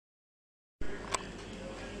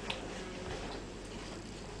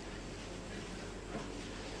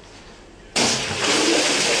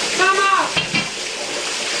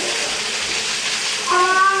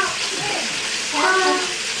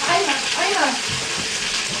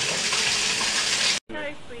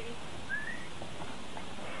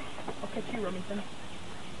Nathan.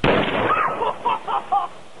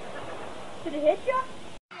 Did it hit you?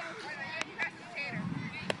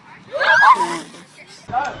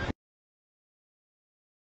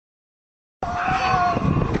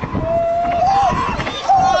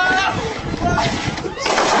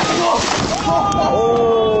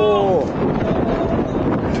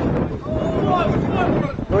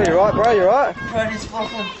 Oh, you're right, bro, you're right. Bro, he's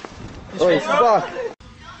fucking... Oh, he's fucked.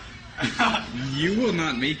 You will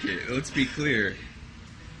not make it, let's be clear.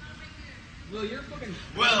 Will, you're fucking...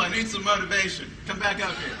 Will, I need some motivation. Come back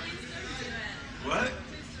up here. What?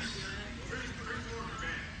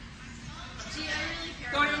 Gee, I really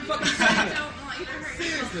care. Don't even fucking say I it. don't want you to hurt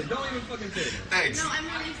yourself. Seriously, don't even fucking say it. Thanks. No, I'm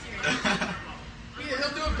really serious.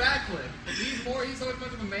 He'll do a backflip. He's so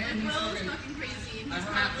much of a man, he's Will's fucking crazy, and he's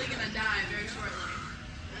probably gonna die very shortly.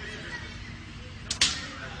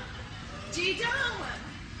 Gee, don't!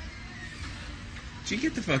 Gee,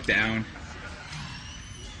 get the fuck down.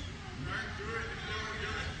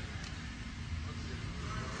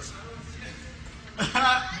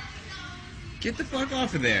 Get the fuck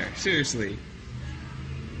off of there, seriously.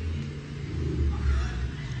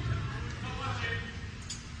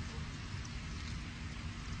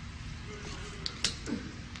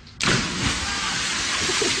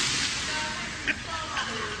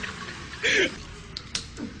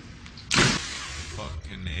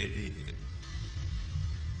 Fucking idiot.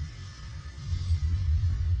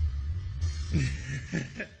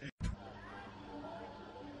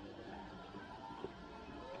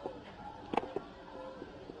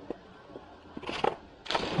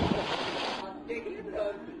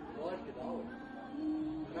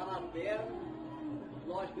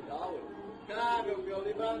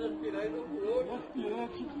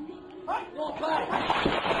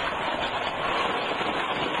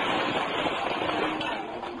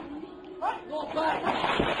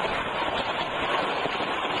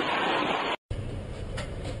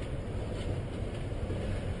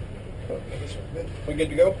 We good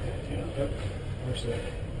to go? Yep. Where's that?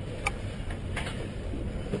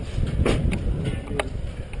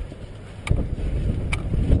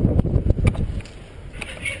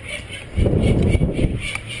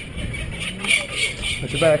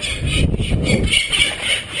 Watch your back.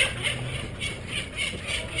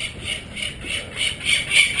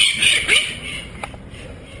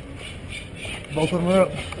 Both of them are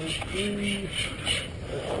up.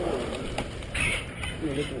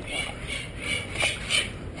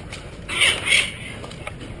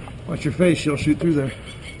 Watch your face, she'll shoot through there.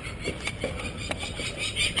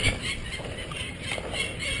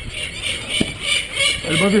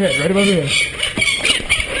 Right above your head, right above your head.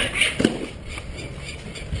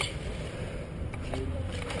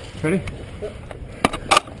 Ready?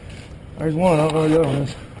 There's one, I don't know where the other one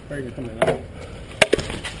is. Where are you coming out?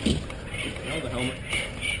 That was a helmet.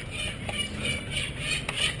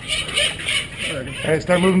 Alright,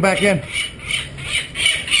 start moving back in.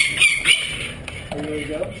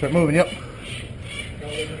 Start moving, yep.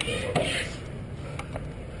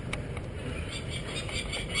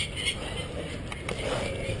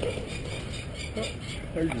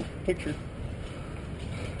 There's your picture.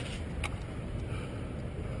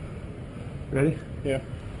 Ready? Yeah.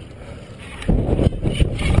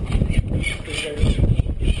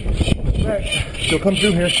 Right. She'll come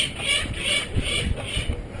through here.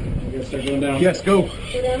 You gotta start going down. Yes, go. Go.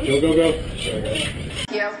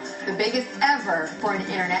 The biggest ever for an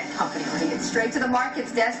internet company. We're going to get straight to the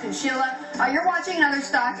markets desk. And Sheila, you're watching another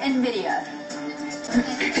stock, NVIDIA.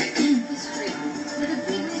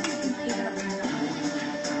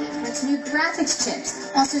 It's new graphics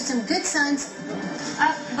chips. Also some good signs.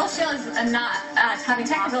 Well, Sheila's not having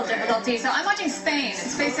technical difficulties, so I'm watching Spain.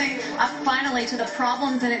 It's facing finally to the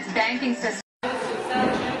problems in its banking system.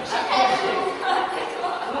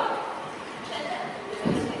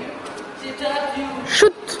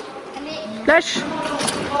 Shoot! Flash!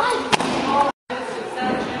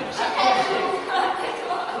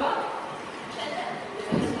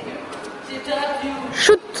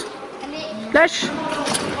 Shoot! Flash!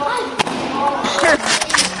 Shit!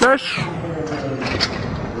 Flash!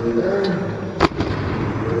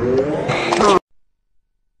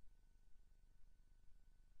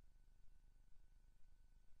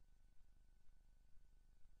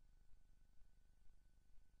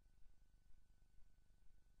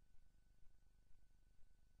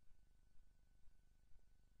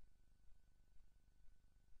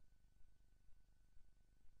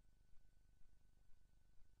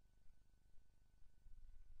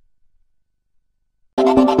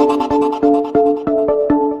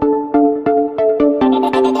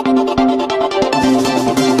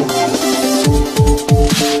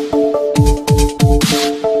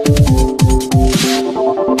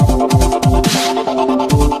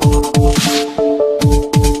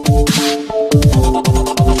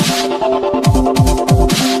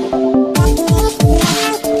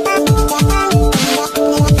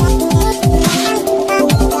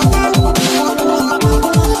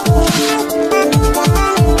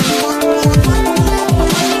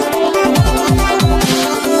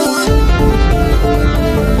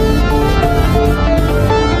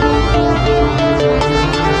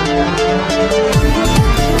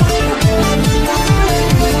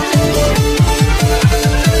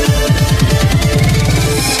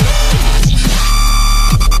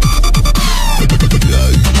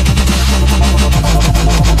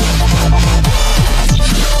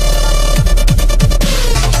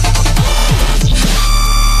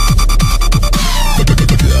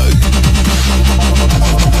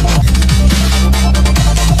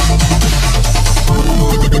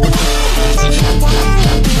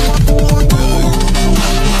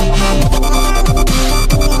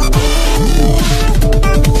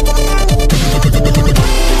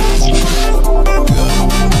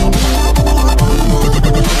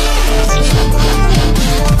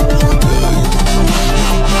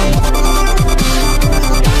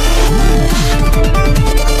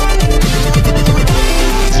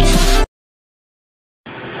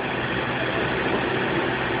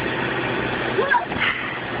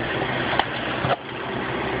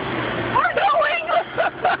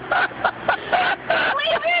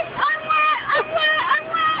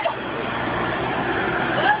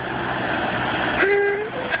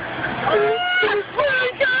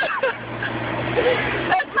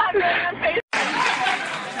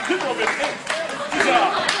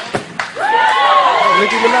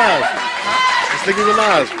 think even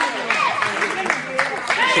eyes.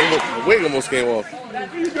 The wig almost came off.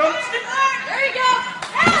 There you go.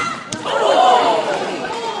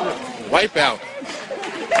 Wipe out.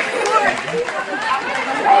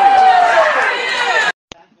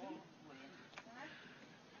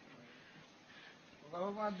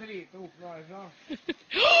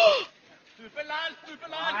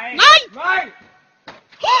 Nein!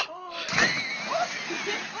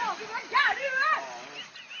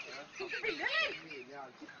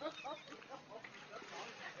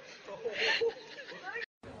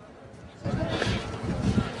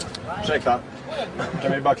 Ursäkta,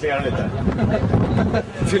 kan vi bara klära lite?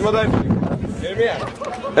 Filma där. Är du med?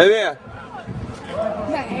 Är du med?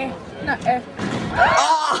 Nej, nej.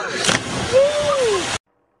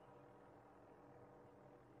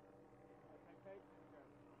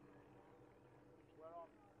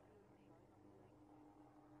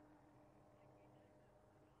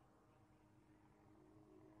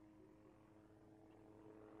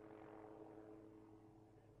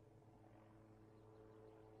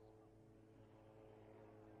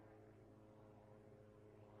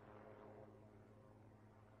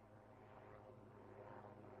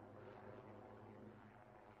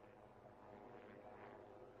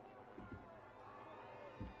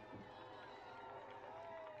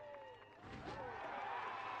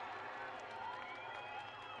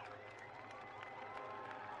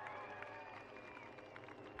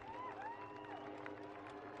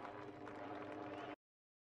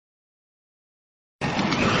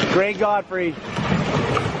 Greg Godfrey.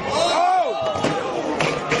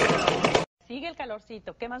 Sigue el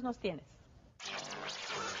calorcito. ¿Qué más nos tienes?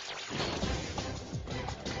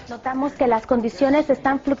 Notamos que las condiciones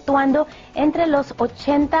están fluctuando entre los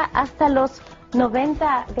 80 hasta los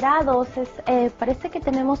 90 grados. Parece que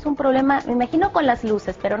tenemos un problema, me imagino, con las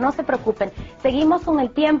luces, pero no se preocupen. Seguimos con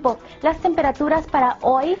el tiempo. Las temperaturas para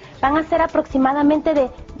hoy van a ser aproximadamente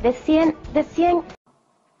de 100.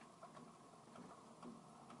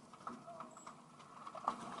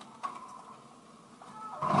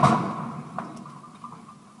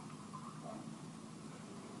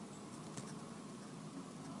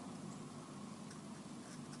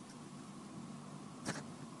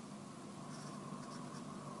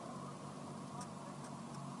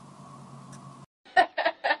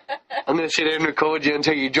 I'm gonna sit here and record you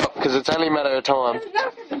until you drop, because it's only a matter of time.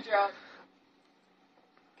 There's no drop.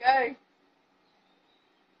 Go.